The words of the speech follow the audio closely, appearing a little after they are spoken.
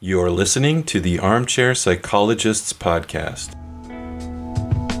You're listening to the Armchair Psychologists podcast.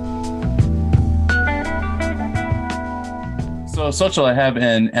 So, Social, I have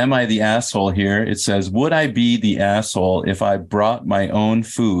an Am I the Asshole here. It says, would I be the asshole if I brought my own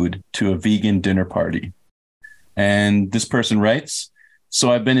food to a vegan dinner party? And this person writes,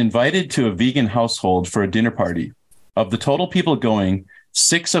 so I've been invited to a vegan household for a dinner party. Of the total people going,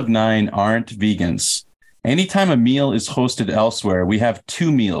 6 of 9 aren't vegans. Anytime a meal is hosted elsewhere, we have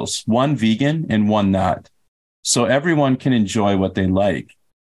 2 meals, one vegan and one not. So everyone can enjoy what they like.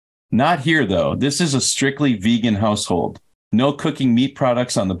 Not here, though. This is a strictly vegan household. No cooking meat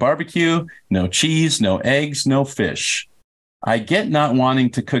products on the barbecue, no cheese, no eggs, no fish. I get not wanting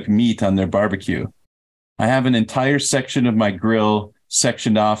to cook meat on their barbecue. I have an entire section of my grill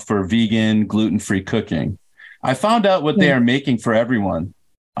sectioned off for vegan, gluten-free cooking. I found out what they are making for everyone.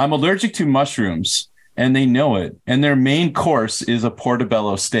 I'm allergic to mushrooms, and they know it, and their main course is a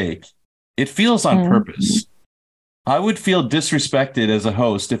portobello steak. It feels on purpose. I would feel disrespected as a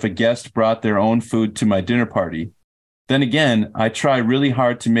host if a guest brought their own food to my dinner party. Then again, I try really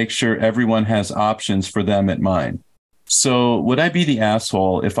hard to make sure everyone has options for them at mine. So would I be the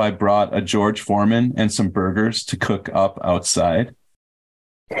asshole if I brought a George Foreman and some burgers to cook up outside?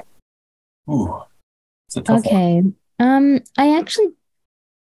 Ooh, it's a tough one.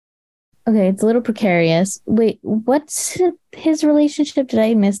 It's a little precarious. Wait, what's his relationship? Did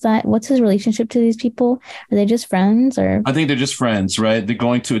I miss that? What's his relationship to these people? Are they just friends or? I think they're just friends, right? They're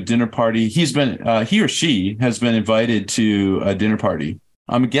going to a dinner party. He or she has been invited to a dinner party.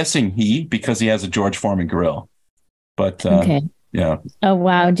 I'm guessing because he has a George Foreman grill. But okay. Yeah. Oh,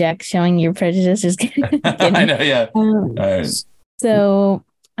 wow, Jack, showing your prejudice. Just kidding. I know, yeah. So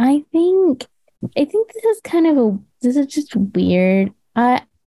I think this is just weird.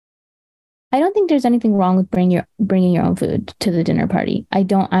 I don't think there's anything wrong with bringing your own food to the dinner party. I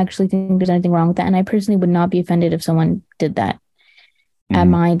don't actually think there's anything wrong with that. And I personally would not be offended if someone did that at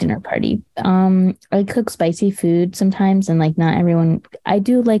my dinner party. I cook spicy food sometimes, and not everyone, I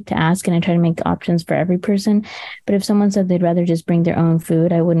do like to ask, and I try to make options for every person. But if someone said they'd rather just bring their own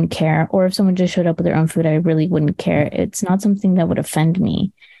food, I wouldn't care. Or if someone just showed up with their own food, I really wouldn't care. It's not something that would offend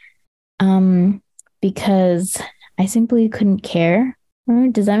me. Because I simply couldn't care.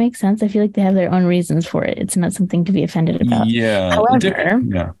 Does that make sense? I feel like they have their own reasons for it. It's not something to be offended about. Yeah. However,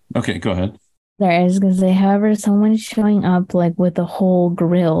 yeah. Okay, go ahead. Sorry, I was going to say, however, someone showing up with a whole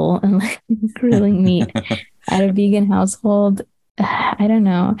grill and grilling meat at a vegan household, I don't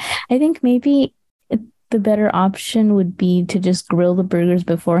know. I think maybe the better option would be to just grill the burgers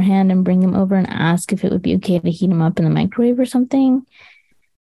beforehand and bring them over and ask if it would be okay to heat them up in the microwave or something.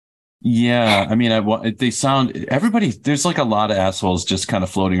 Yeah, I mean, there's a lot of assholes just kind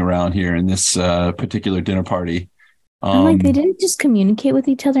of floating around here in this particular dinner party. I'm they didn't just communicate with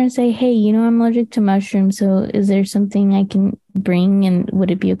each other and say, hey, I'm allergic to mushrooms, so is there something I can bring, and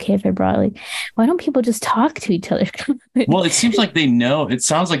would it be okay if I brought, why don't people just talk to each other? Well, it seems like they know. It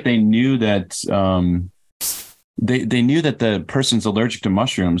sounds like they knew that they knew that the person's allergic to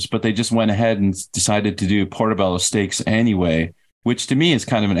mushrooms, but they just went ahead and decided to do portobello steaks anyway, which to me is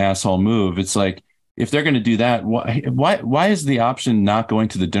kind of an asshole move. It's like, if they're going to do that, why is the option not going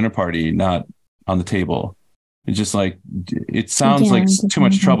to the dinner party not on the table? It's just it sounds like too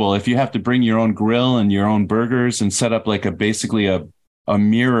much trouble. If you have to bring your own grill and your own burgers and set up basically a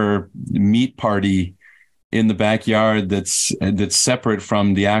mirror meat party in the backyard that's separate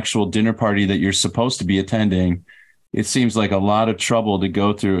from the actual dinner party that you're supposed to be attending, it seems like a lot of trouble to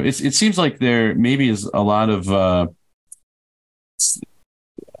go through. It seems like there maybe is a lot of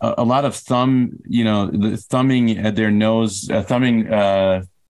thumbing at their nose,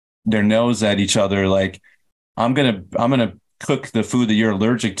 their nose at each other. I'm gonna cook the food that you're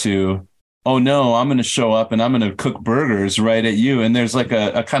allergic to. Oh no, I'm gonna show up and I'm gonna cook burgers right at you. And there's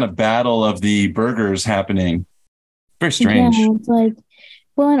a kind of battle of the burgers happening. Very strange. Yeah, it's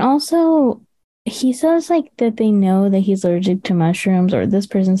and also he says that they know that he's allergic to mushrooms, or this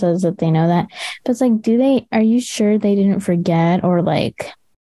person says that they know that. But it's are you sure they didn't forget, or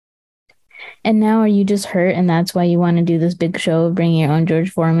and now are you just hurt and that's why you want to do this big show of bringing your own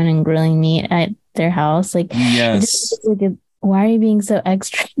George Foreman and grilling meat at their house? Yes. Why are you being so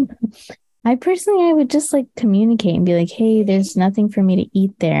extra? I would just communicate and be hey, there's nothing for me to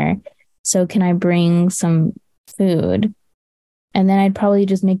eat there, so can I bring some food? And then I'd probably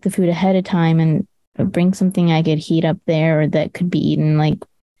just make the food ahead of time and bring something I could heat up there, or that could be eaten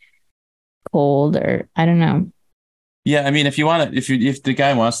cold, or I don't know. Yeah, I mean, if the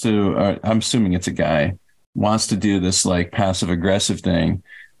guy wants to, I'm assuming it's a guy, wants to do this passive aggressive thing,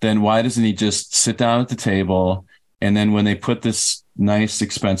 then why doesn't he just sit down at the table, And then when they put this nice,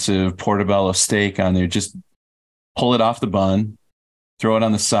 expensive portobello steak on there, just pull it off the bun, throw it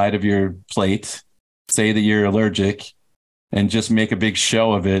on the side of your plate, say that you're allergic, and just make a big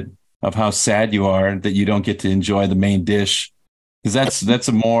show of it, of how sad you are that you don't get to enjoy the main dish. Because that's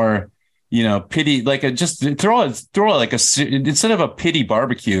a more, pity, like just throw it like instead of a pity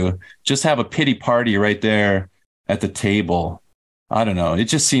barbecue, just have a pity party right there at the table. I don't know. It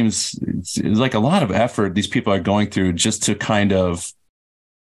just seems it's like a lot of effort these people are going through just to kind of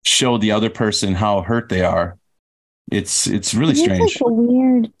show the other person how hurt they are. It's really strange. Like a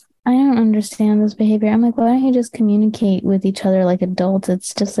weird. I don't understand this behavior. I'm like, why don't you just communicate with each other like adults?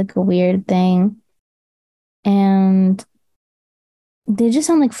 It's just like a weird thing. And they just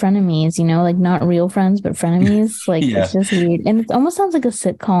sound like frenemies, like not real friends, but frenemies. Like Yeah. It's just weird. And it almost sounds like a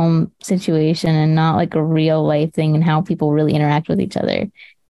sitcom situation and not like a real life thing and how people really interact with each other.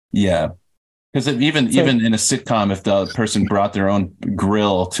 Yeah. Because even in a sitcom, if the person brought their own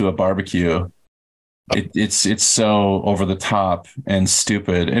grill to a barbecue, it's so over the top and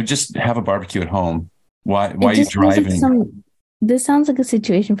stupid. And just have a barbecue at home. Why are you driving? This sounds like a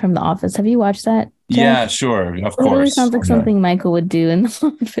situation from The Office. Have you watched that, Jeff? Yeah, sure. Of course. It really sounds like something Michael would do in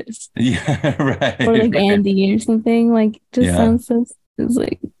The Office. Yeah, right. Or like right. Andy or something. Like, just sounds so, it's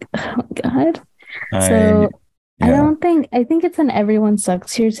like, oh my God. I think it's an everyone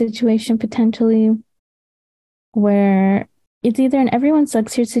sucks here situation potentially, where it's either an everyone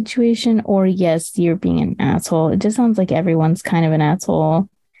sucks here situation or yes, you're being an asshole. It just sounds like everyone's kind of an asshole.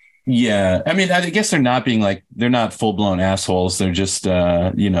 Yeah. I mean, I guess they're not full blown assholes. They're just,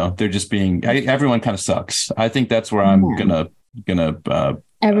 they're just being, everyone kind of sucks. I think that's where I'm gonna,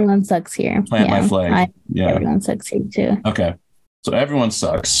 everyone sucks here. Plant my flag. Everyone sucks here too. Okay. So everyone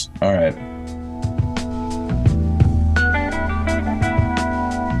sucks. All right.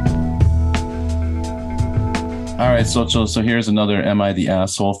 All right, so here's another Am I the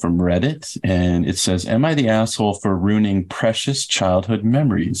Asshole from Reddit. And it says, am I the asshole for ruining precious childhood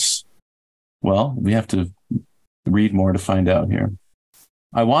memories? Well, we have to read more to find out here.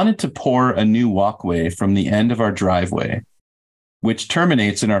 I wanted to pour a new walkway from the end of our driveway, which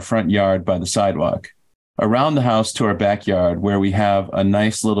terminates in our front yard by the sidewalk, around the house to our backyard where we have a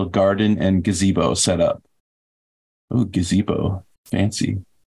nice little garden and gazebo set up. Oh, gazebo. Fancy.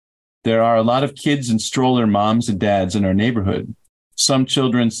 There are a lot of kids and stroller moms and dads in our neighborhood. Some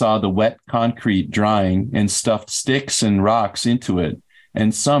children saw the wet concrete drying and stuffed sticks and rocks into it,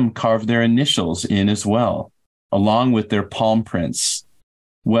 and some carved their initials in as well, along with their palm prints.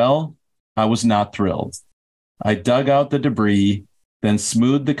 Well, I was not thrilled. I dug out the debris, then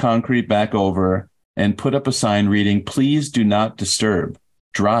smoothed the concrete back over and put up a sign reading, "Please do not disturb.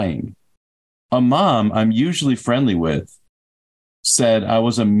 Drying." A mom I'm usually friendly with said I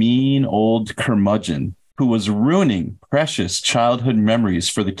was a mean old curmudgeon who was ruining precious childhood memories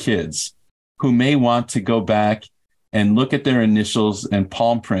for the kids who may want to go back and look at their initials and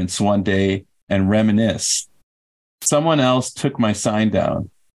palm prints one day and reminisce. Someone else took my sign down,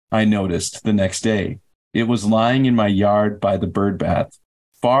 I noticed the next day. It was lying in my yard by the bird bath,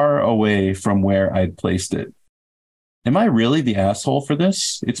 far away from where I'd placed it. Am I really the asshole for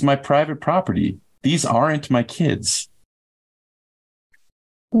this? It's my private property. These aren't my kids.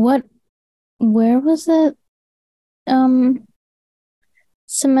 Where was it?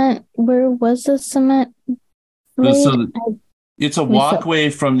 Cement, where was the cement laid? So it's a walkway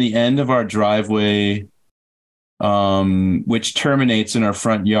from the end of our driveway, which terminates in our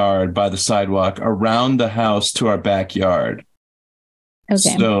front yard by the sidewalk around the house to our backyard.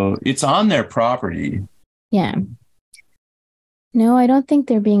 Okay. So it's on their property. Yeah. No, I don't think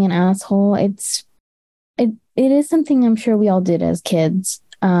they're being an asshole. It is something I'm sure we all did as kids.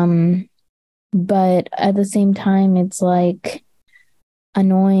 But at the same time, it's like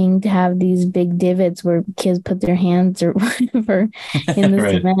annoying to have these big divots where kids put their hands or whatever in the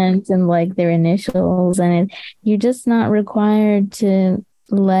right. cement and like their initials, and you're just not required to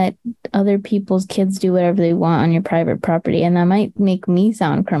let other people's kids do whatever they want on your private property. And that might make me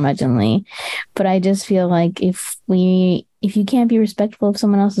sound curmudgeonly, but I just feel like if you can't be respectful of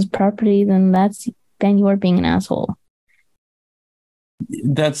someone else's property, then you are being an asshole.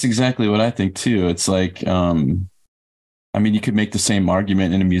 That's exactly what I think too. It's like, you could make the same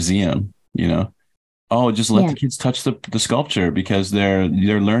argument in a museum, Oh, just let the kids touch the sculpture because they're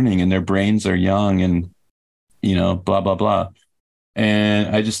learning and their brains are young and, blah, blah, blah.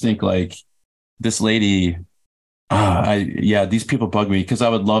 And I just think like this lady, these people bug me because I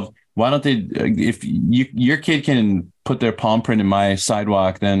would love, why don't they, if your kid can put their palm print in my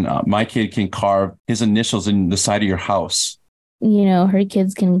sidewalk, then my kid can carve his initials in the side of your house. her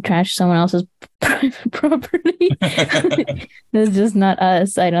kids can trash someone else's private property. That's just not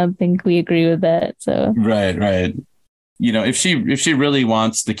us. I don't think we agree with that. So Right. If she really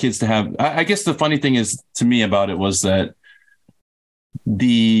wants the kids to have, I guess the funny thing is to me about it was that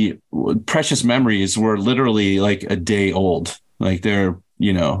the precious memories were literally like a day old. Like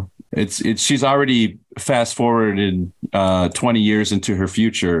she's already fast forwarded 20 years into her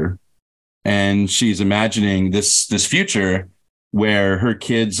future, and she's imagining this future where her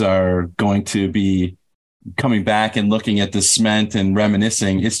kids are going to be coming back and looking at the cement and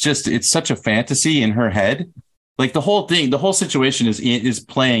reminiscing. It's such a fantasy in her head. Like the whole situation is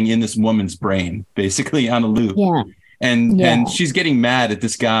playing in this woman's brain, basically on a loop. yeah. And she's getting mad at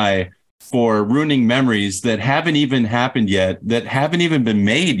this guy for ruining memories that haven't even happened yet, that haven't even been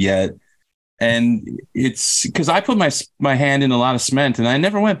made yet. And it's because I put my hand in a lot of cement and I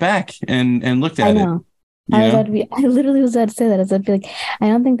never went back and looked at it. I literally was about to say that. I'd be like, I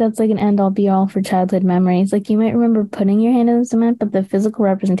don't think that's like an end all be all for childhood memories. Like you might remember putting your hand in the cement, but the physical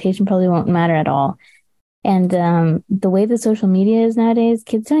representation probably won't matter at all. And the way the social media is nowadays,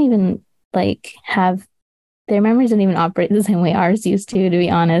 kids don't even like have their memories don't even operate the same way ours used to be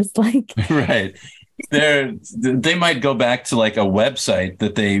honest. Like right. They might go back to like a website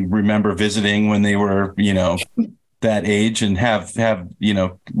that they remember visiting when they were, that age and have,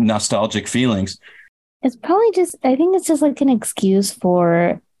 nostalgic feelings. It's probably I think it's just like an excuse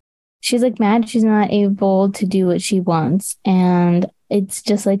for, she's like mad she's not able to do what she wants. And it's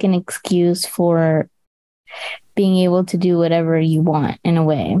just like an excuse for being able to do whatever you want in a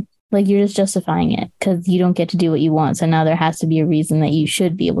way. Like you're just justifying it because you don't get to do what you want. So now there has to be a reason that you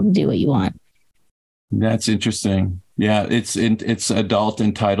should be able to do what you want. That's interesting. Yeah, it's adult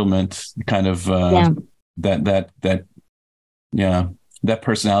entitlement kind of that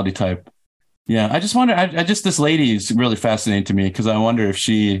personality type. Yeah, I just wonder. This lady is really fascinating to me because I wonder if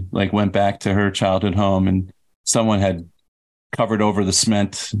she like went back to her childhood home and someone had covered over the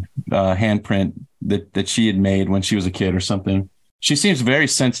cement handprint that she had made when she was a kid or something. She seems very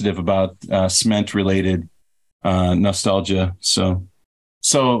sensitive about cement related nostalgia. So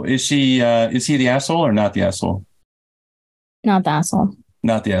is he the asshole or not the asshole? Not the asshole.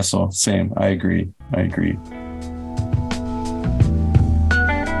 Not the asshole. Same. I agree.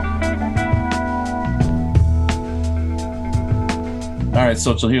 All right,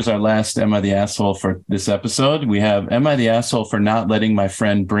 Social, here's our last Am I the Asshole for this episode. We have, am I the asshole for not letting my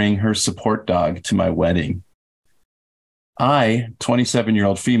friend bring her support dog to my wedding? I,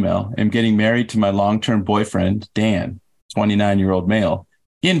 27-year-old female, am getting married to my long-term boyfriend, Dan, 29-year-old male,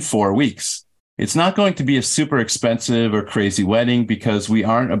 in 4 weeks. It's not going to be a super expensive or crazy wedding because we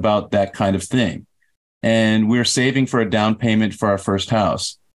aren't about that kind of thing. And we're saving for a down payment for our first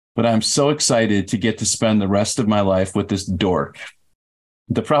house. But I'm so excited to get to spend the rest of my life with this dork.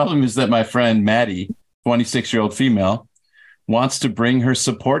 The problem is that my friend Maddie, 26-year-old female, wants to bring her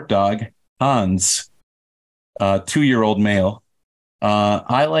support dog, Hans, 2-year-old male.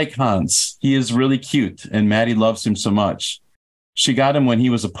 I like Hans. He is really cute, and Maddie loves him so much. She got him when he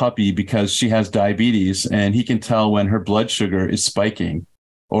was a puppy because she has diabetes, and he can tell when her blood sugar is spiking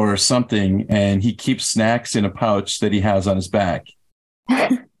or something, and he keeps snacks in a pouch that he has on his back.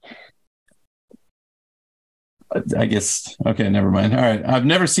 I guess, okay, never mind. All right. I've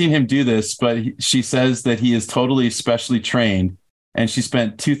never seen him do this, but she says that he is totally specially trained and she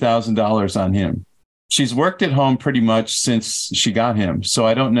spent $2,000 on him. She's worked at home pretty much since she got him, so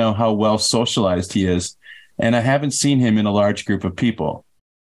I don't know how well socialized he is, and I haven't seen him in a large group of people.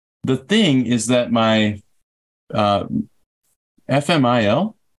 The thing is that my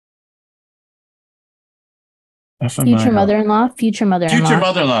FMIL? Future mother-in-law. Future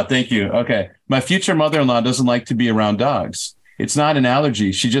mother-in-law. Thank you. Okay. My future mother-in-law doesn't like to be around dogs. It's not an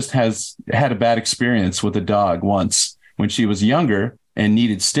allergy. She just has had a bad experience with a dog once when she was younger and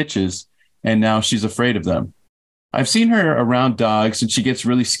needed stitches, and now she's afraid of them. I've seen her around dogs and she gets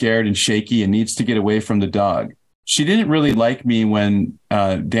really scared and shaky and needs to get away from the dog. She didn't really like me when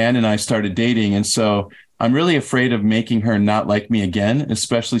Dan and I started dating, and so I'm really afraid of making her not like me again,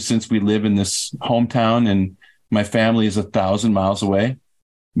 especially since we live in this hometown and my family is 1,000 miles away.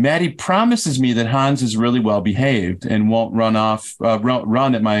 Maddie promises me that Hans is really well behaved and won't run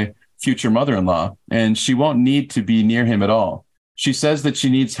at my future mother-in-law, and she won't need to be near him at all. She says that she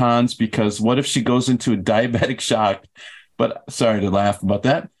needs Hans because what if she goes into a diabetic shock? But sorry to laugh about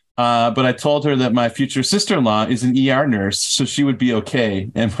that. But I told her that my future sister-in-law is an ER nurse, so she would be okay,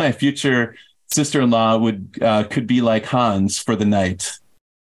 and my future sister-in-law could be like Hans for the night.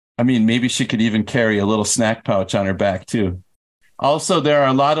 I mean, maybe she could even carry a little snack pouch on her back, too. Also, there are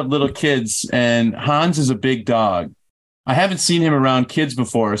a lot of little kids, and Hans is a big dog. I haven't seen him around kids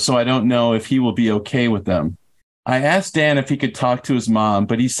before, so I don't know if he will be okay with them. I asked Dan if he could talk to his mom,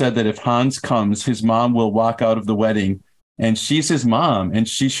 but he said that if Hans comes, his mom will walk out of the wedding, and she's his mom, and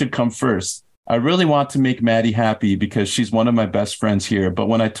she should come first. I really want to make Maddie happy because she's one of my best friends here. But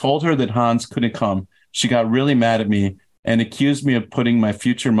when I told her that Hans couldn't come, she got really mad at me and accused me of putting my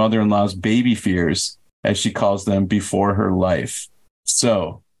future mother-in-law's baby fears, as she calls them, before her life.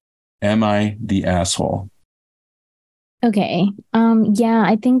 So, am I the asshole? Okay. Yeah,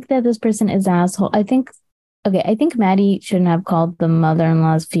 I think that this person is asshole. I think Maddie shouldn't have called the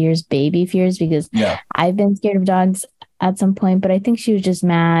mother-in-law's fears baby fears because I've been scared of dogs at some point, but I think she was just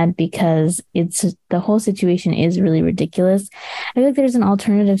mad because the whole situation is really ridiculous. I feel like there's an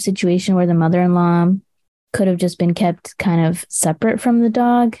alternative situation where the mother-in-law could have just been kept kind of separate from the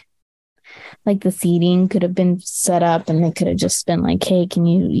dog. Like the seating could have been set up and they could have just been like, hey, can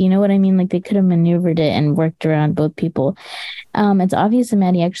you know what I mean? Like they could have maneuvered it and worked around both people. It's obvious that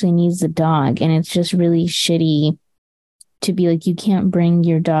Maddie actually needs the dog, and it's just really shitty to be like, you can't bring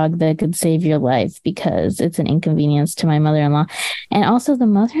your dog that could save your life because it's an inconvenience to my mother-in-law. And also the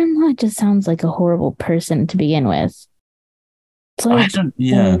mother-in-law just sounds like a horrible person to begin with. It's like,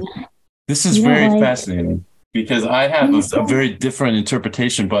 this is very fascinating because I have a very different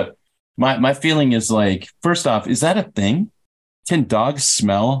interpretation, but my feeling is like, first off, is that a thing? Can dogs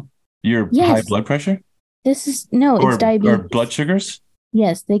smell your high blood pressure? It's diabetes. Or blood sugars?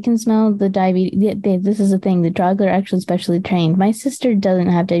 Yes, they can smell the diabetes. This is the thing. The dogs are actually specially trained. My sister doesn't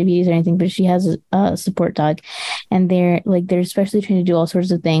have diabetes or anything, but she has a support dog, and they're specially trained to do all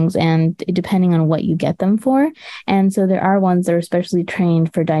sorts of things, and depending on what you get them for. And so there are ones that are specially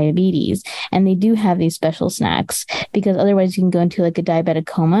trained for diabetes, and they do have these special snacks because otherwise you can go into like a diabetic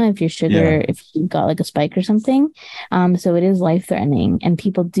coma if your sugar, if you got like a spike or something. So it is life-threatening, and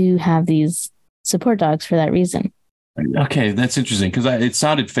people do have these support dogs for that reason. Okay, that's interesting because it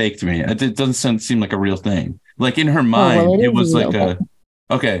sounded fake to me. It doesn't seem like a real thing. Like in her mind, it was like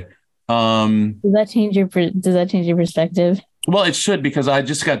okay. Does that change your perspective? Well, it should because I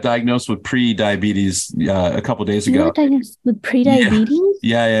just got diagnosed with pre-diabetes a couple days ago. You got diagnosed with pre-diabetes?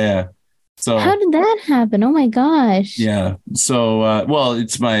 Yeah. So how did that happen? Oh my gosh. Yeah. So well,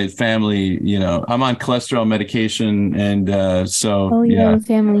 it's my family, I'm on cholesterol medication and so you have a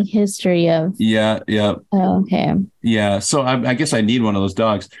family history of Yeah. Oh, okay. Yeah. So I guess I need one of those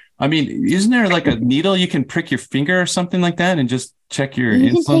dogs. I mean, isn't there like a needle you can prick your finger or something like that and just check your insulin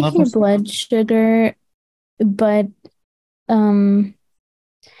levels? You can take your blood sugar, but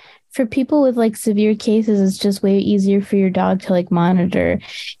for people with like severe cases, it's just way easier for your dog to like monitor.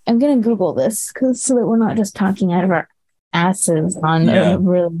 I'm going to Google this so that we're not just talking out of our asses on a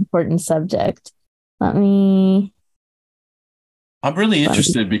really important subject. I'm really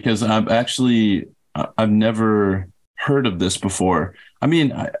interested because I've never heard of this before. I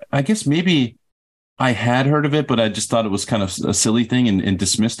mean, I guess maybe I had heard of it, but I just thought it was kind of a silly thing and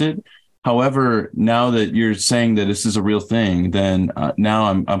dismissed it. However, now that you're saying that this is a real thing, then now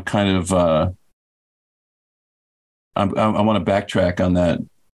I'm kind of I want to backtrack on that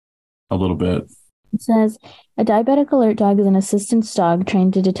a little bit. It says a diabetic alert dog is an assistance dog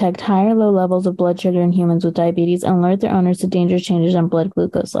trained to detect high or low levels of blood sugar in humans with diabetes and alert their owners to dangerous changes on blood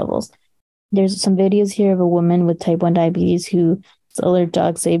glucose levels. There's some videos here of a woman with type 1 diabetes whose alert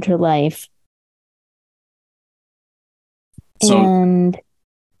dog saved her life.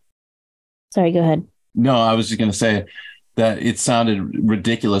 Sorry, go ahead. No, I was just going to say that it sounded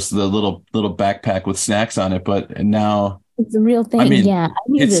ridiculous, the little backpack with snacks on it, but now it's a real thing. I mean,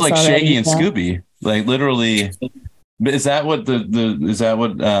 it's like Shaggy and Scooby, like literally. Is that what so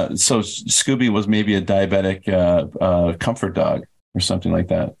Scooby was maybe a diabetic comfort dog or something like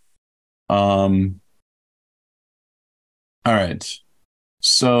that? All right.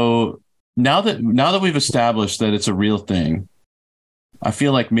 So now that we've established that it's a real thing, I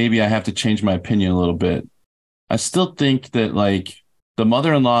feel like maybe I have to change my opinion a little bit. I still think that like the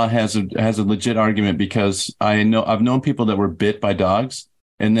mother-in-law has a legit argument because I've known people that were bit by dogs,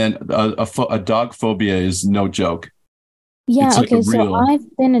 and then a dog phobia is no joke. Yeah. Okay. So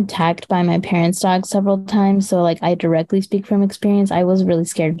I've been attacked by my parents' dog several times. So like I directly speak from experience. I was really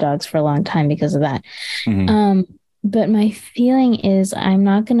scared of dogs for a long time because of that. Mm-hmm. But my feeling is I'm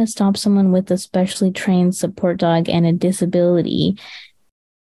not going to stop someone with a specially trained support dog and a disability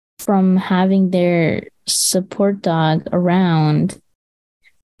from having their support dog around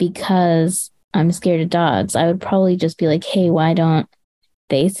because I'm scared of dogs. I would probably just be like, hey, why don't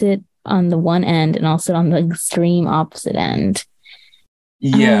they sit on the one end and I'll sit on the extreme opposite end?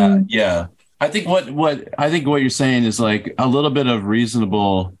 Yeah. I think what you're saying is like a little bit of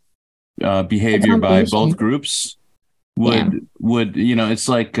reasonable behavior by both groups Yeah. would it's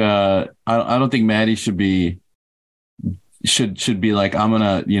like I don't think Maddie should be like, I'm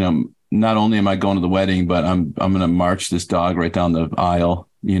gonna, not only am I going to the wedding, but I'm gonna march this dog right down the aisle.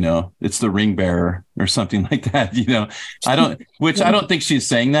 It's the ring bearer or something like that. I don't think she's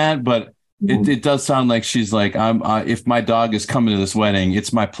saying that, but it does sound like she's like, if my dog is coming to this wedding,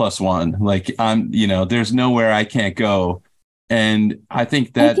 it's my plus one. Like, there's nowhere I can't go. And I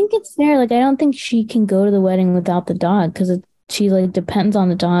think it's fair. Like, I don't think she can go to the wedding without the dog because she like depends on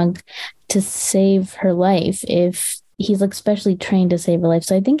the dog to save her life if he's like specially trained to save her life.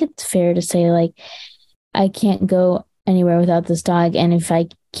 So I think it's fair to say like, I can't go anywhere without this dog. And if I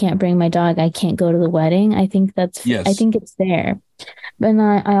can't bring my dog, I can't go to the wedding. I think I think it's fair. But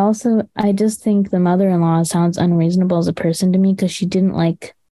I just think the mother-in-law sounds unreasonable as a person to me because she didn't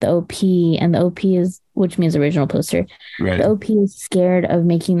like the OP, and the OP is, which means original poster. right. The OP is scared of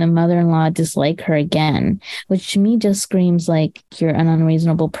making the mother-in-law dislike her again, which to me just screams like you're an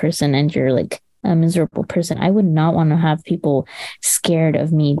unreasonable person and you're like a miserable person. I would not want to have people scared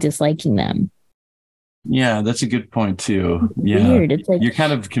of me disliking them. Yeah, that's a good point too. Yeah. Weird. It's like You're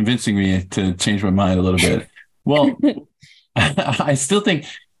kind of convincing me to change my mind a little bit. Well, I still think,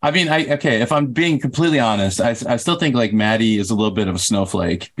 okay, if I'm being completely honest, I still think like Maddie is a little bit of a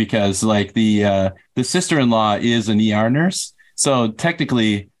snowflake because like the sister-in-law is an ER nurse. So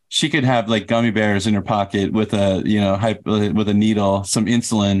technically she could have like gummy bears in her pocket with with a needle, some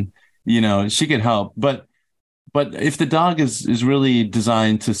insulin, she could help. But if the dog is really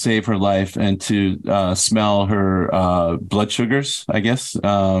designed to save her life and to smell her blood sugars, I guess,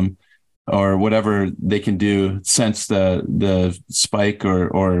 or whatever they can do, sense the spike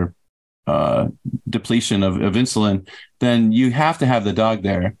or depletion of insulin, then you have to have the dog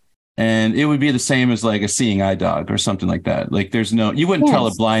there. And it would be the same as like a seeing eye dog or something like that. Like you wouldn't tell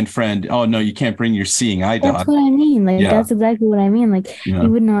a blind friend, oh no, you can't bring your seeing eye dog. That's what I mean. Like, that's exactly what I mean. Like, you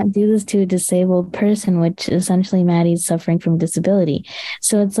would not do this to a disabled person, which essentially Maddie's suffering from disability.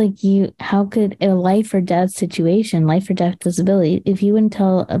 So it's like how could a life or death situation, life or death disability, if you wouldn't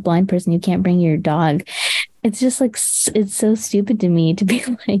tell a blind person you can't bring your dog, it's just like, it's so stupid to me to be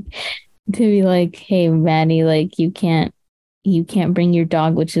like, hey, Maddie, like you can't bring your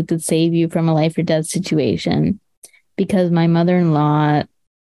dog, which could save you from a life or death situation because my mother-in-law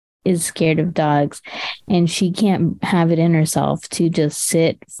is scared of dogs and she can't have it in herself to just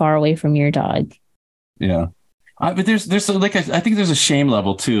sit far away from your dog. Yeah. But there's like, I think there's a shame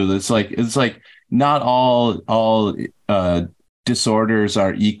level too. That's like, it's like not all disorders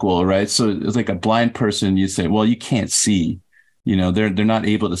are equal, right? So it's like a blind person, you say, well, you can't see, they're not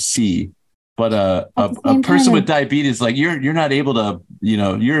able to see. But a person with diabetes, like you're not able to,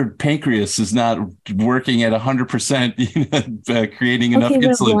 your pancreas is not working at 100%, creating enough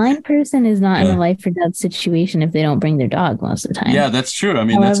insulin. But a blind person is not in a life or death situation if they don't bring their dog most of the time. Yeah, that's true. I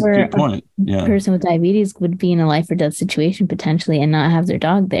mean, that's a good point. Yeah, a person with diabetes would be in a life or death situation potentially and not have their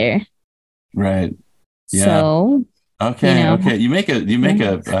dog there. Right. Yeah. So okay. You make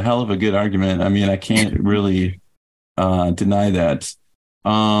a hell of a good argument. I mean, I can't really deny that.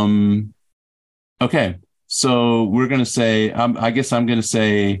 Okay, so we're going to say, I guess I'm going to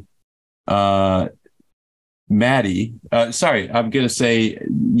say Maddie. Sorry, I'm going to say,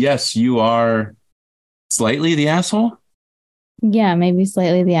 yes, you are slightly the asshole. Yeah, maybe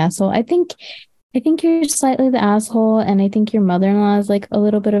slightly the asshole. I think you're slightly the asshole, and I think your mother-in-law is like a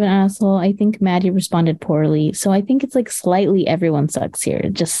little bit of an asshole. I think Maddie responded poorly. So I think it's like slightly everyone sucks here.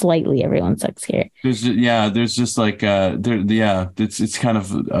 Just slightly everyone sucks here. There's just like it's kind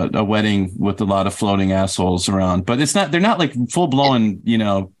of a wedding with a lot of floating assholes around. But they're not like full-blown,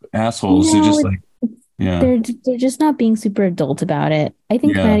 assholes. They're just like they're just not being super adult about it. I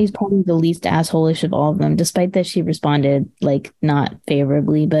think Maddie's probably the least asshole-ish of all of them, despite that she responded like not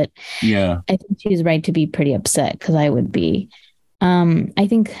favorably. But I think she's right to be pretty upset because I would be. I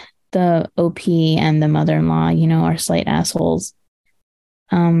think the OP and the mother-in-law, are slight assholes.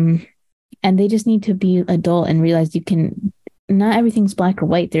 And they just need to be adult and realize not everything's black or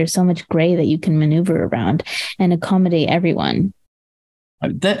white. There's so much gray that you can maneuver around and accommodate everyone.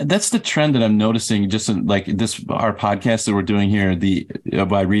 That's the trend that I'm noticing just in like our podcast that we're doing here,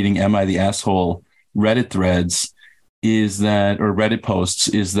 by reading Am I the Asshole Reddit threads, or Reddit posts,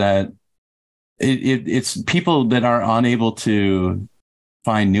 is that it's people that are unable to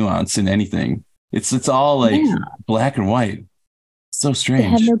find nuance in anything. It's all like black and white. So strange. They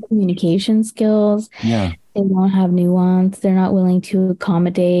have no communication skills. Yeah. They don't have nuance. They're not willing to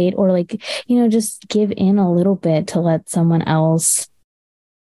accommodate or just give in a little bit to let someone else,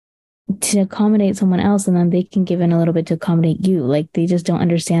 to accommodate someone else, and then they can give in a little bit to accommodate you. Like they just don't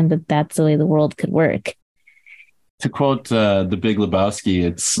understand that that's the way the world could work. To quote the Big Lebowski,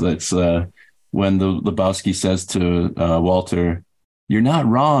 it's when the Lebowski says to Walter, "You're not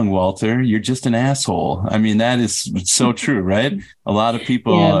wrong, Walter. You're just an asshole." I mean, that is so true, right? A lot of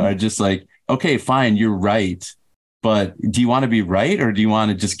people are just like, "Okay, fine, you're right, but do you want to be right or do you want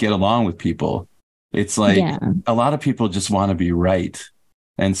to just get along with people?" It's like a lot of people just want to be right,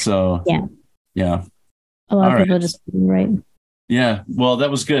 and so yeah, a lot of people just right. Yeah, well, that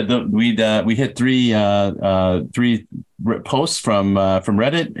was good. We hit three posts from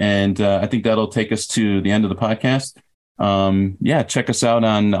Reddit, and I think that'll take us to the end of the podcast. Check us out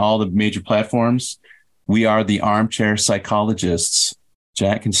on all the major platforms. We are the Armchair Psychologists,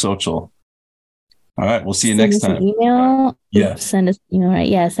 Jack and Social. All right, we'll see you next time. Email. Yeah. Send us email, right?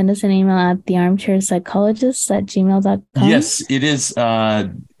 Yeah, send us an email at thearmchairpsychologists@gmail.com. Yes, it is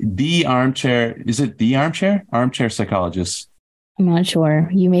the Armchair. Is it the Armchair? Armchair Psychologists. I'm not sure.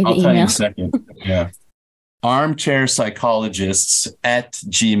 You made the email. Tell you in a second. Yeah.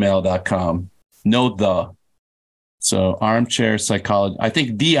 armchairpsychologists@gmail.com. No the. So armchair psychologist. I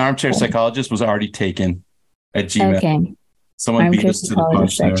think the armchair psychologist was already taken at Gmail. Okay. Someone beat us to the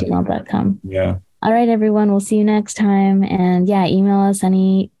punch there. Gmail.com. Yeah. All right, everyone. We'll see you next time. And email us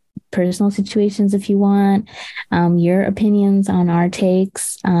any personal situations if you want, your opinions on our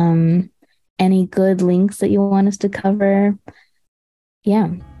takes, any good links that you want us to cover. Yeah.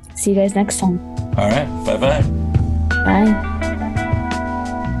 See you guys next time. All right. Bye-bye. Bye.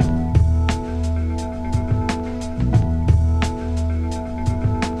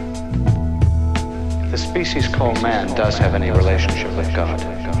 The species called man does have any relationship with God.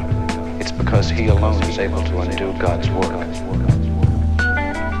 It's because he alone is able to undo God's work.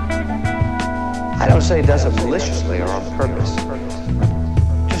 I don't say he does it maliciously or on purpose.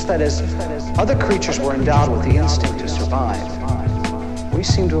 Just that as other creatures were endowed with the instinct to survive, we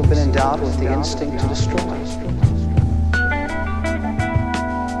seem to have been endowed with the instinct to destroy.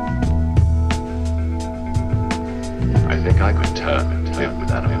 I think I could turn and live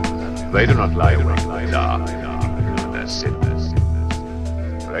with animals. They do not lie awake in dark, they're sinless.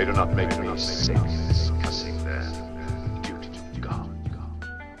 They do not make me sick, disgusted.